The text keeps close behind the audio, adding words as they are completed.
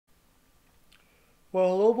Well,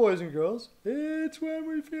 hello, boys and girls. It's when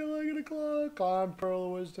we feel like it o'clock. I'm Pearl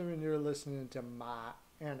of Wisdom, and you're listening to my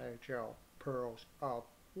NHL Pearls of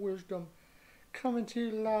Wisdom, coming to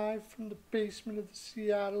you live from the basement of the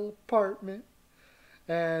Seattle apartment.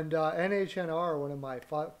 And NHNR, one of my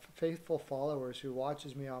faithful followers who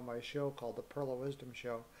watches me on my show called the Pearl of Wisdom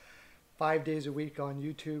Show, 5 days a week on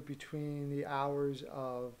YouTube between the hours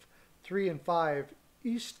of 3 and 5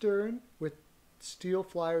 Eastern with Steel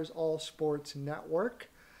Flyers All Sports Network.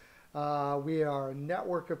 We are a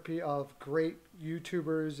network of great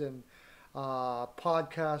YouTubers and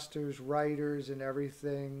podcasters, writers, and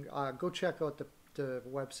everything. Go check out the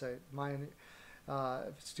website, my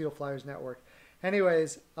Steel Flyers Network.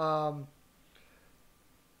 Anyways,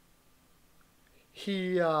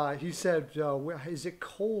 he said, "Is it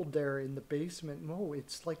cold there in the basement?" No,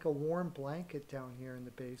 it's like a warm blanket down here in the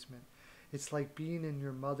basement. It's like being in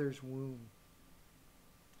your mother's womb.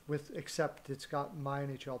 Except it's got my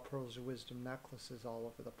NHL Pearls of Wisdom necklaces all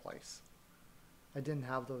over the place. I didn't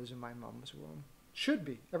have those in my mom's womb. Should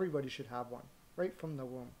be. Everybody should have one right from the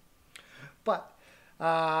womb. But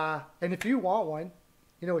and if you want one,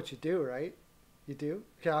 you know what you do, right? You do.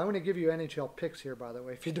 Okay, I'm going to give you NHL picks here, by the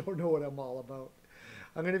way. If you don't know what I'm all about,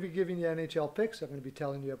 I'm going to be giving you NHL picks. I'm going to be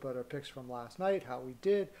telling you about our picks from last night, how we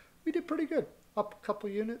did. We did pretty good. Up a couple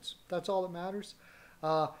units. That's all that matters.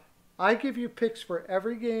 I give you picks for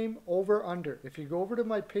every game, over, under. If you go over to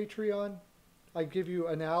my Patreon, I give you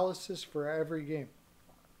analysis for every game.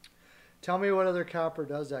 Tell me what other capper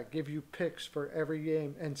does that. Give you picks for every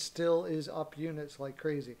game and still is up units like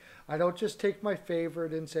crazy. I don't just take my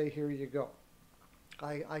favorite and say, here you go.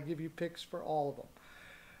 I give you picks for all of them.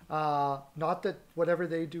 Not that whatever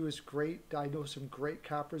they do is great. I know some great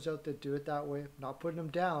cappers out that do it that way. Not putting them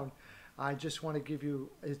down. I just want to give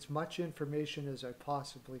you as much information as I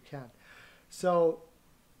possibly can. So,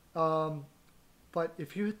 but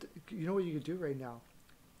if you know what you can do right now?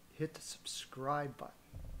 Hit the subscribe button.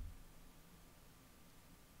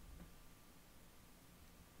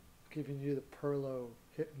 Giving you the Perlo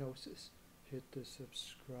hypnosis. Hit the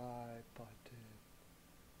subscribe button.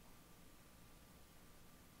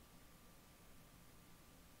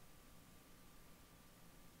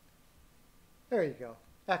 There you go.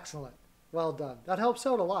 Excellent. Well done. That helps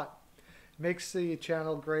out a lot. Makes the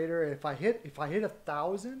channel greater. If I hit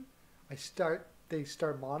 1,000, they start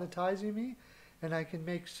monetizing me, and I can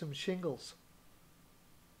make some shingles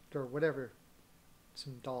or whatever,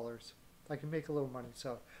 some dollars. I can make a little money.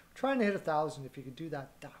 So trying to hit 1,000. If you could do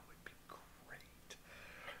that, that would be great.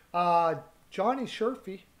 Johnny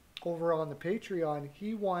Sherfy over on the Patreon,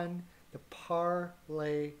 he won the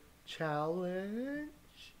Parlay Challenge.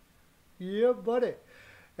 Yeah, buddy.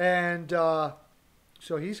 And so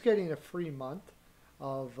he's getting a free month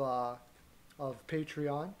of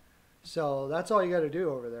Patreon. So that's all you got to do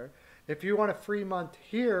over there. If you want a free month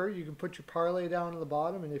here, you can put your parlay down at the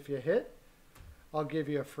bottom, and if you hit, I'll give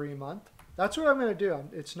you a free month. That's what I'm going to do.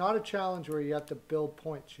 It's not a challenge where you have to build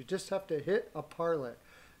points. You just have to hit a parlay.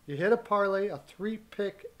 You hit a parlay, a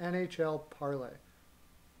 3-pick NHL parlay.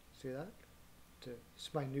 See that?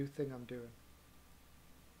 It's my new thing I'm doing.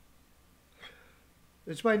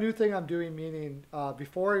 It's my new thing I'm doing, meaning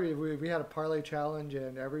before we had a parlay challenge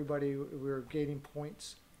and everybody, we were gaining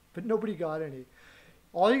points, but nobody got any.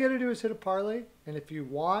 All you got to do is hit a parlay, and if you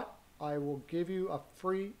want, I will give you a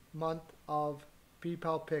free month of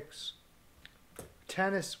BPAL picks.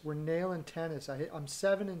 Tennis, we're nailing tennis. I'm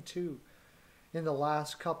 7-2 in the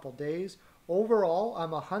last couple days. Overall, I'm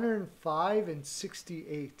 105 and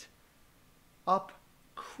 68, up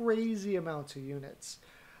crazy amounts of units.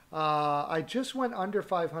 I just went under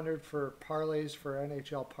 500 for parlays, for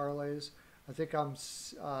NHL parlays. I think I'm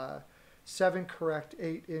 7 correct,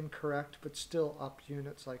 8 incorrect, but still up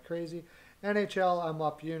units like crazy. NHL, I'm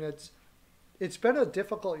up units. It's been a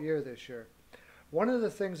difficult year this year. One of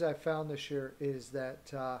the things I found this year is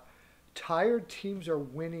that tired teams are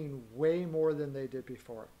winning way more than they did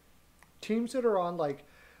before. Teams that are on like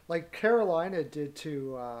Carolina did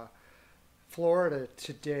to Florida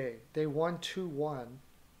today. They won 2-1.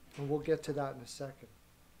 And we'll get to that in a second.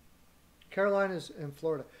 Carolina's in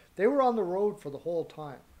Florida. They were on the road for the whole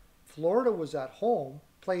time. Florida was at home,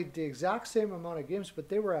 played the exact same amount of games, but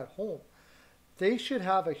they were at home. They should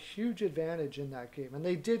have a huge advantage in that game. And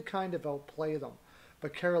they did kind of outplay them.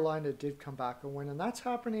 But Carolina did come back and win. And that's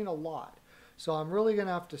happening a lot. So I'm really going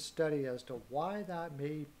to have to study as to why that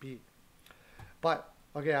may be. But,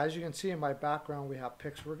 okay, as you can see in my background, we have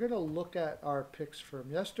picks. We're going to look at our picks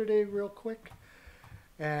from yesterday real quick.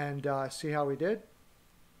 And see how we did.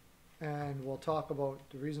 And we'll talk about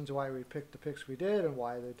the reasons why we picked the picks we did and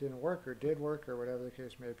why they didn't work or did work or whatever the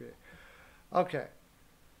case may be. Okay,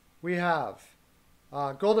 We have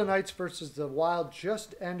Golden Knights versus the Wild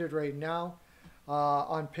just ended right now.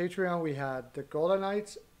 On Patreon, we had the Golden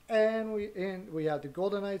Knights and we had the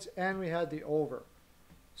Golden Knights and we had the over.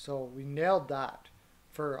 So we nailed that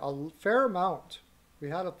for a fair amount. We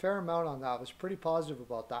had a fair amount on that. I was pretty positive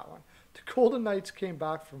about that one. The Golden Knights came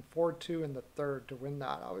back from 4-2 in the third to win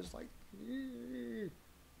that. I was like, eee.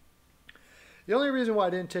 The only reason why I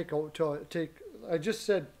didn't take, I just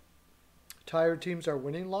said tired teams are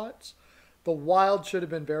winning lots. The Wild should have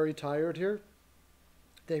been very tired here.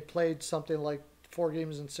 They played something like 4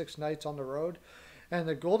 games and 6 nights on the road, and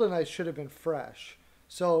the Golden Knights should have been fresh.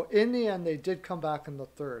 So in the end, they did come back in the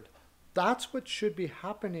third. That's what should be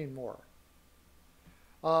happening more.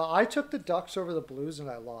 I took the Ducks over the Blues and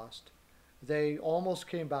I lost. They almost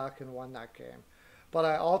came back and won that game. But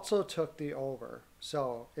I also took the over.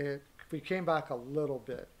 So we came back a little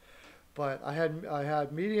bit. But I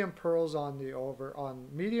had medium pearls on the over. On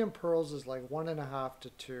medium pearls is like 1.5 to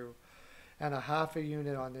 2 and a half a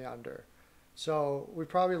unit on the under. So we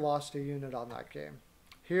probably lost a unit on that game.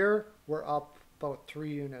 Here we're up about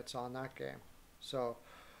 3 units on that game. So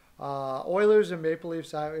Oilers and Maple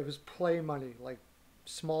Leafs, it was play money, like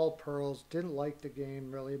small pearls. Didn't like the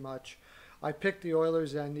game really much. I picked the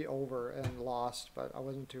Oilers and the over and lost, but I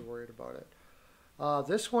wasn't too worried about it.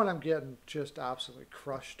 This one I'm getting just absolutely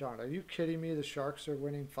crushed on. Are you kidding me? The Sharks are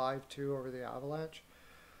winning 5-2 over the Avalanche.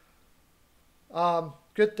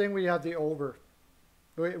 Good thing we have the over.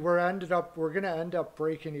 We're going to end up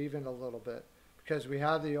breaking even a little bit because we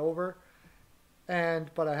have the over,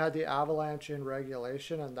 but I had the Avalanche in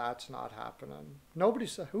regulation, and that's not happening.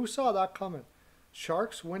 Who saw that coming?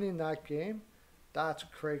 Sharks winning that game? That's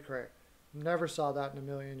cray-cray. Never saw that in a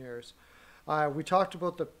million years. We talked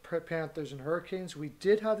about the Panthers and Hurricanes. We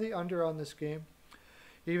did have the under on this game.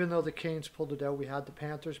 Even though the Canes pulled it out, we had the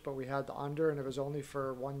Panthers, but we had the under, and it was only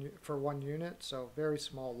for one unit, so very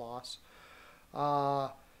small loss.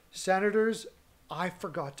 Senators, I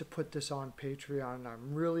forgot to put this on Patreon, and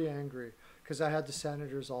I'm really angry because I had the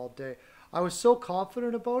Senators all day. I was so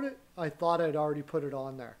confident about it, I thought I'd already put it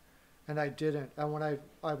on there, and I didn't. And when I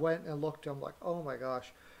went and looked, I'm like, oh my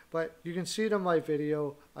gosh. But you can see it on my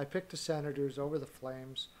video. I picked the Senators over the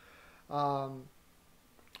Flames.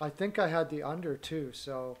 I think I had the under too,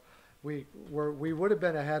 so we would have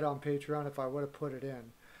been ahead on Patreon if I would have put it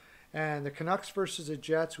in. And the Canucks versus the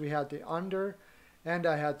Jets, we had the under, and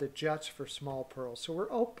I had the Jets for small pearls. So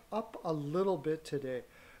we're up a little bit today.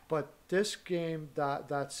 But this game,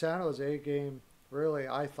 that San Jose game, really,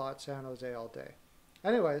 I thought San Jose all day.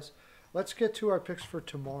 Anyways, let's get to our picks for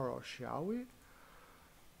tomorrow, shall we?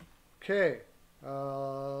 Okay,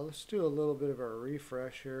 let's do a little bit of a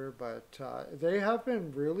refresh here, but they have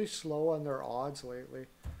been really slow on their odds lately.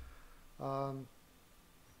 No,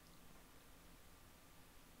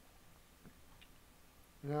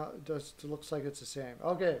 it looks like it's the same.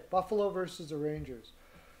 Okay, Buffalo versus the Rangers.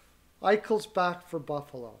 Eichel's back for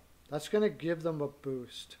Buffalo. That's going to give them a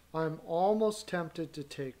boost. I'm almost tempted to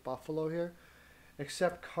take Buffalo here,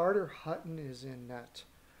 except Carter Hutton is in net.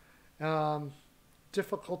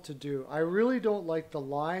 Difficult to do. I really don't like the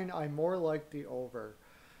line. I more like the over.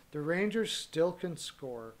 The Rangers still can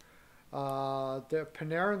score. The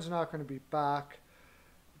Panarin's not going to be back,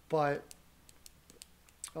 but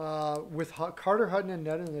with Carter Hutton and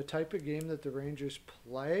net and the type of game that the Rangers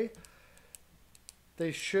play,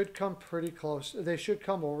 they should come pretty close. They should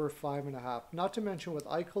come over 5.5. Not to mention with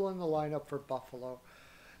Eichel in the lineup for Buffalo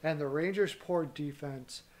and the Rangers' poor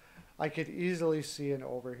defense, I could easily see an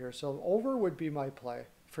over here. So over would be my play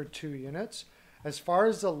for 2 units. As far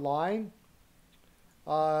as the line,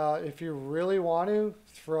 if you really want to,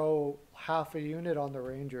 throw half a unit on the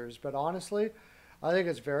Rangers. But honestly, I think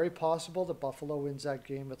it's very possible that Buffalo wins that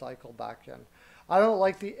game with Eichel back in. I don't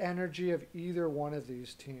like the energy of either one of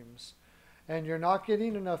these teams. And you're not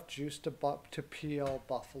getting enough juice to PL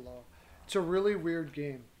Buffalo. It's a really weird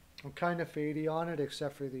game. I'm kind of fadey on it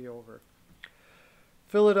except for the over.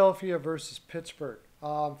 Philadelphia versus Pittsburgh.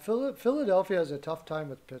 Philadelphia has a tough time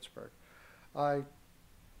with Pittsburgh. The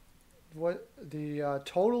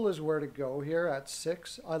total is where to go here at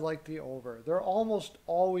 6. I like the over. They're almost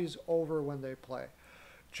always over when they play.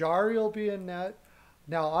 Jari will be in net.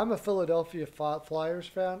 Now, I'm a Philadelphia Flyers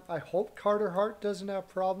fan. I hope Carter Hart doesn't have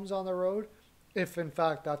problems on the road, if in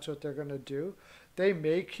fact that's what they're going to do. They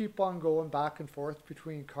may keep on going back and forth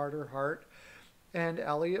between Carter Hart and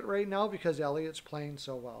Elliott right now because Elliott's playing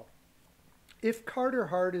so well. If Carter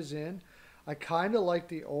Hart is in, I kind of like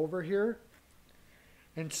the over here.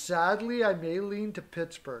 And sadly, I may lean to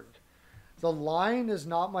Pittsburgh. The line is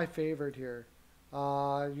not my favorite here.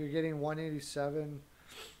 You're getting 187.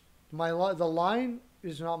 The line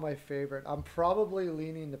is not my favorite. I'm probably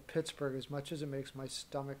leaning to Pittsburgh as much as it makes my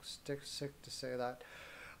stomach sick to say that.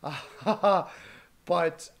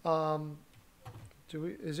 But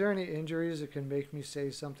is there any injuries that can make me say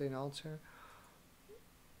something else here?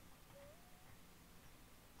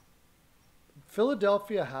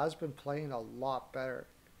 Philadelphia has been playing a lot better.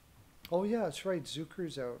 Oh yeah, that's right.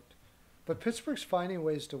 Zucker's out. But Pittsburgh's finding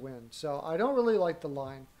ways to win. So I don't really like the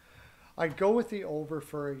line. I'd go with the over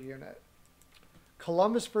for a unit.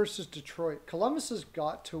 Columbus versus Detroit. Columbus has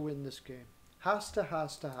got to win this game. Has to.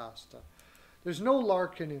 There's no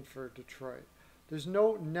Larkin in for Detroit. There's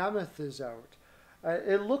no Nemeth is out.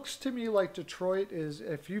 It looks to me like Detroit is,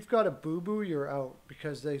 if you've got a boo-boo, you're out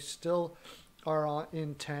because they still are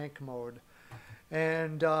in tank mode.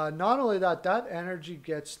 And not only that, that energy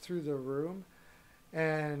gets through the room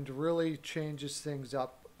and really changes things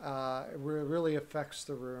up. It really affects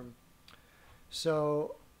the room.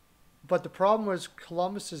 So, but the problem was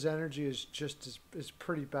Columbus's energy is is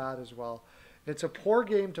pretty bad as well. It's a poor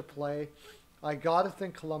game to play. I gotta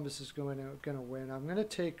think Columbus is going to win. I'm gonna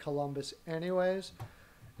take Columbus anyways.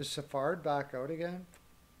 Is Safard back out again?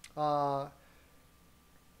 I'm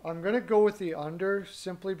gonna go with the under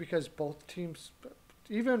simply because both teams,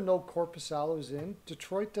 even though Korpisalo is in,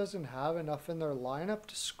 Detroit doesn't have enough in their lineup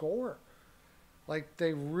to score. Like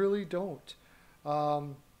they really don't.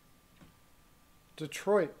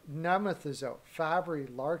 Detroit, Nemeth is out. Fabry,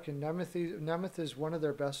 Larkin, Nemeth is one of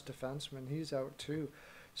their best defensemen. He's out too.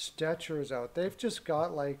 Stetcher is out. They've just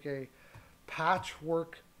got like a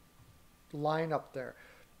patchwork lineup there.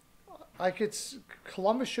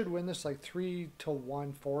 Columbus should win this like 3-1,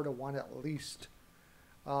 4-1 at least.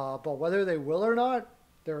 But whether they will or not,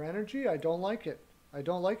 their energy, I don't like it. I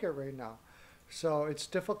don't like it right now. So it's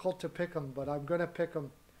difficult to pick them, but I'm going to pick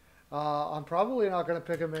them. I'm probably not going to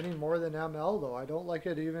pick them any more than ML, though. I don't like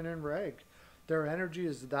it even in reg. Their energy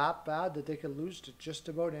is that bad that they could lose to just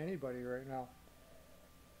about anybody right now.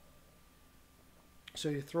 So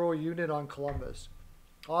you throw a unit on Columbus.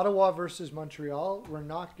 Ottawa versus Montreal, we're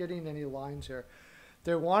not getting any lines here.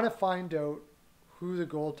 They want to find out who the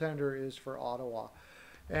goaltender is for Ottawa.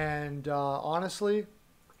 And honestly,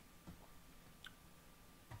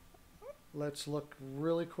 let's look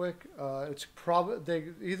really quick. It's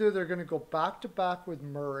probably they're going to go back to back with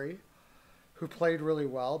Murray, who played really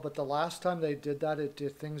well, but the last time they did that,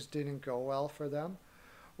 things didn't go well for them.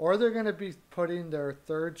 Or they're going to be putting their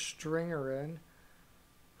third stringer in,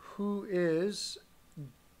 who is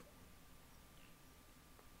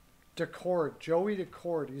Decord, Joey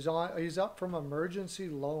Decord. He's up from emergency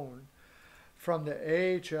loan from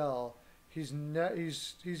the AHL. He's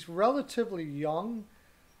relatively young,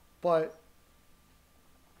 but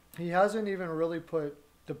he hasn't even really put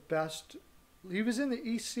the best. He was in the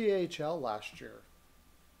ECHL last year.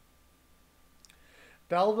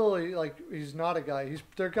 Belleville, he's not a guy.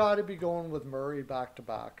 They're got to be going with Murray back to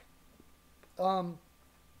back.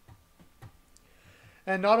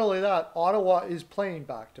 And not only that, Ottawa is playing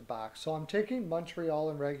back to back. So I'm taking Montreal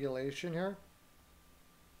in regulation here.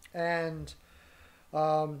 And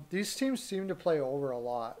these teams seem to play over a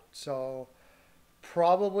lot. So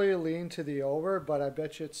probably lean to the over, but I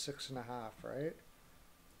bet you it's 6.5, right?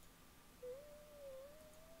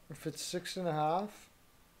 If it's 6.5,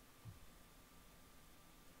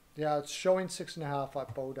 yeah, it's showing 6.5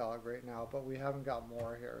 at Bodog right now, but we haven't got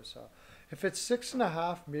more here. So if it's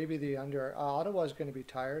 6.5, maybe the under. Ottawa's going to be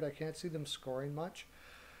tired. I can't see them scoring much.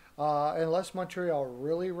 Unless Montreal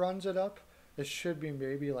really runs it up, it should be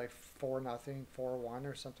maybe like 4-0, 4-1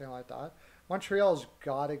 or something like that. Montreal's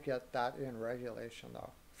got to get that in regulation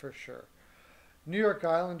though, for sure. New York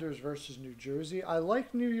Islanders versus New Jersey. I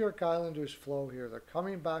like New York Islanders' flow here. They're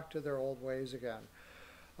coming back to their old ways again.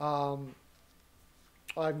 I'm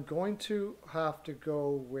going to have to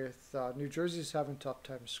go with New Jersey's having a tough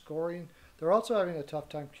time scoring. They're also having a tough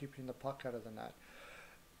time keeping the puck out of the net.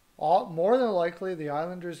 More than likely, the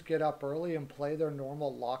Islanders get up early and play their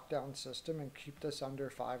normal lockdown system and keep this under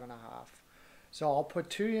 5.5. So I'll put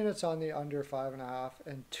 2 units on the under 5.5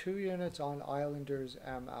 and 2 units on Islanders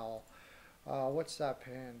ML. What's that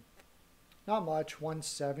paying? Not much,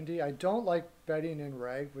 170. I don't like betting in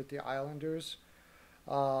reg with the Islanders.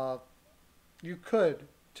 You could,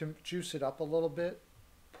 to juice it up a little bit,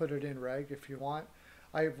 put it in reg if you want.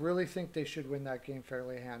 I really think they should win that game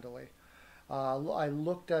fairly handily. I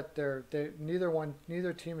looked at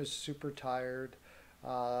neither team is super tired.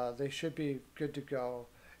 They should be good to go.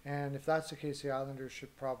 And if that's the case, the Islanders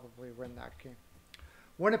should probably win that game.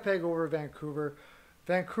 Winnipeg over Vancouver.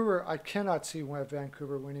 Vancouver, I cannot see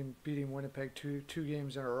Vancouver beating Winnipeg two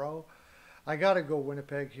games in a row. I got to go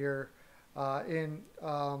Winnipeg here.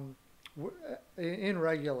 in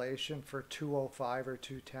regulation for 205 or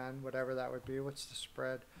 210, whatever that would be. What's the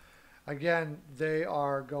spread? Again, they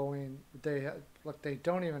are going. Look, they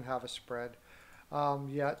don't even have a spread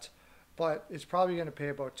yet, but it's probably going to pay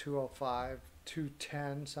about 205,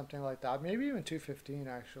 210, something like that. Maybe even 215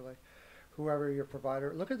 actually. Whoever your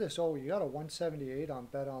provider. Look at this. Oh, you got a 178 on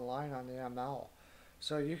Bet Online on the ML,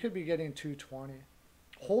 so you could be getting 220.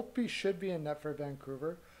 Holtby should be in net for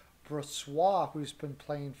Vancouver. Brossois, who's been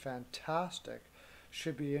playing fantastic,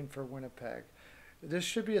 should be in for Winnipeg. This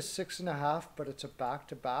should be a 6.5, but it's a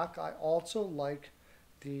back-to-back. I also like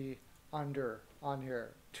the under on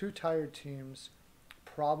here. Two tired teams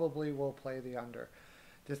probably will play the under.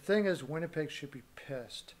 The thing is, Winnipeg should be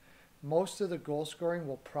pissed. Most of the goal scoring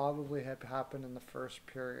will probably happen in the first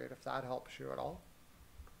period, if that helps you at all.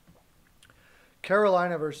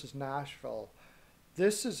 Carolina versus Nashville.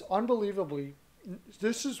 This is unbelievably,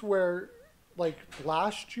 this is where, like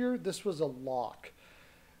last year, this was a lock.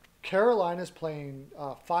 Carolina's playing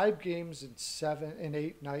 5 games in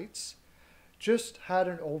 8 nights. Just had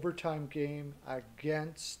an overtime game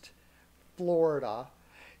against Florida.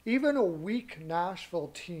 Even a weak Nashville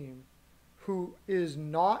team who is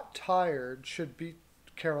not tired should beat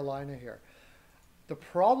Carolina here. The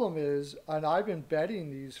problem is, and I've been betting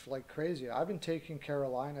these like crazy. I've been taking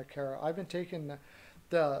Carolina. I've been taking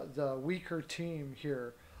the weaker team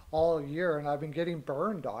here all year, and I've been getting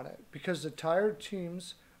burned on it because the tired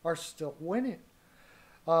teams are still winning.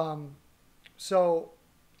 So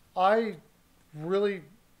I really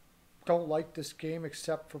don't like this game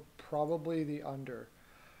except for probably the under.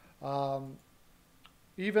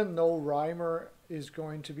 Even though Reimer is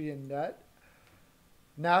going to be in net,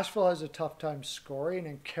 Nashville has a tough time scoring,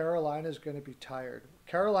 and Carolina is going to be tired.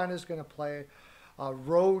 Carolina is going to play a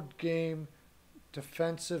road game,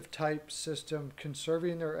 defensive type system,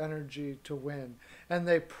 conserving their energy to win, and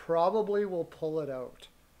they probably will pull it out.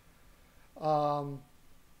 I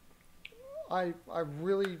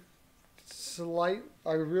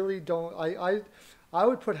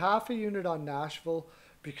would put half a unit on Nashville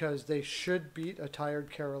because they should beat a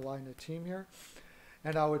tired Carolina team here,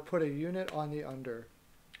 and I would put a unit on the under.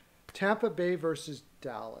 Tampa Bay versus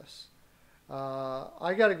Dallas.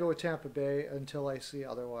 I got to go with Tampa Bay until I see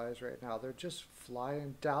otherwise right now. They're just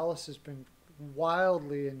flying. Dallas has been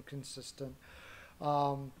wildly inconsistent.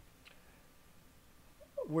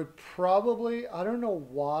 Would probably, I don't know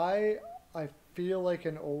why I feel like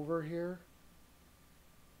an over here,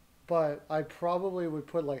 but I probably would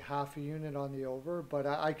put like half a unit on the over, but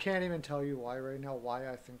I can't even tell you why right now, why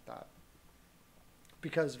I think that.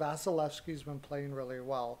 Because Vasilevsky's been playing really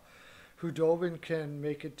well. Hudobin can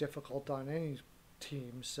make it difficult on any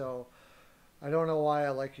team, so I don't know why I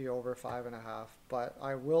like you over 5.5, but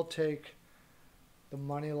I will take the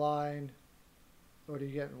money line. What are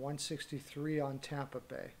you getting? 163 on Tampa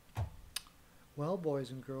Bay. Well,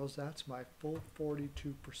 boys and girls, that's my full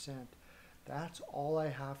 42%. That's all I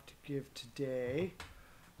have to give today.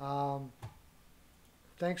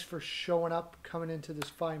 Thanks for showing up, coming into this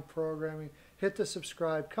fine programming. Hit the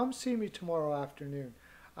subscribe. Come see me tomorrow afternoon.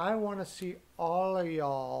 I want to see all of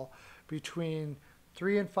y'all between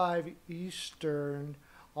 3 and 5 Eastern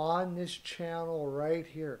on this channel right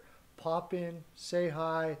here. Pop in, say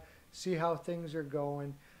hi, see how things are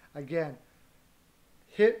going. Again,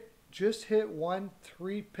 just hit 1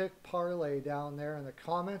 3-pick parlay down there in the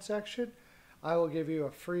comment section. I will give you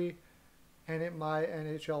a free my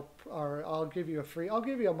NHL, or I'll give you a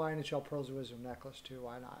My NHL Pros Wisdom necklace too.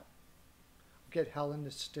 Why not? Get Helen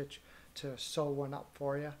to sew one up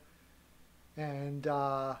for you, and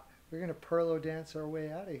we're gonna Perlo dance our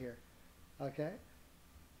way out of here. Okay,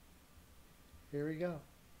 here we go.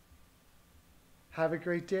 Have a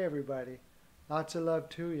great day, everybody. Lots of love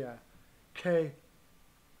to ya. Okay,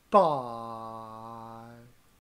 bye.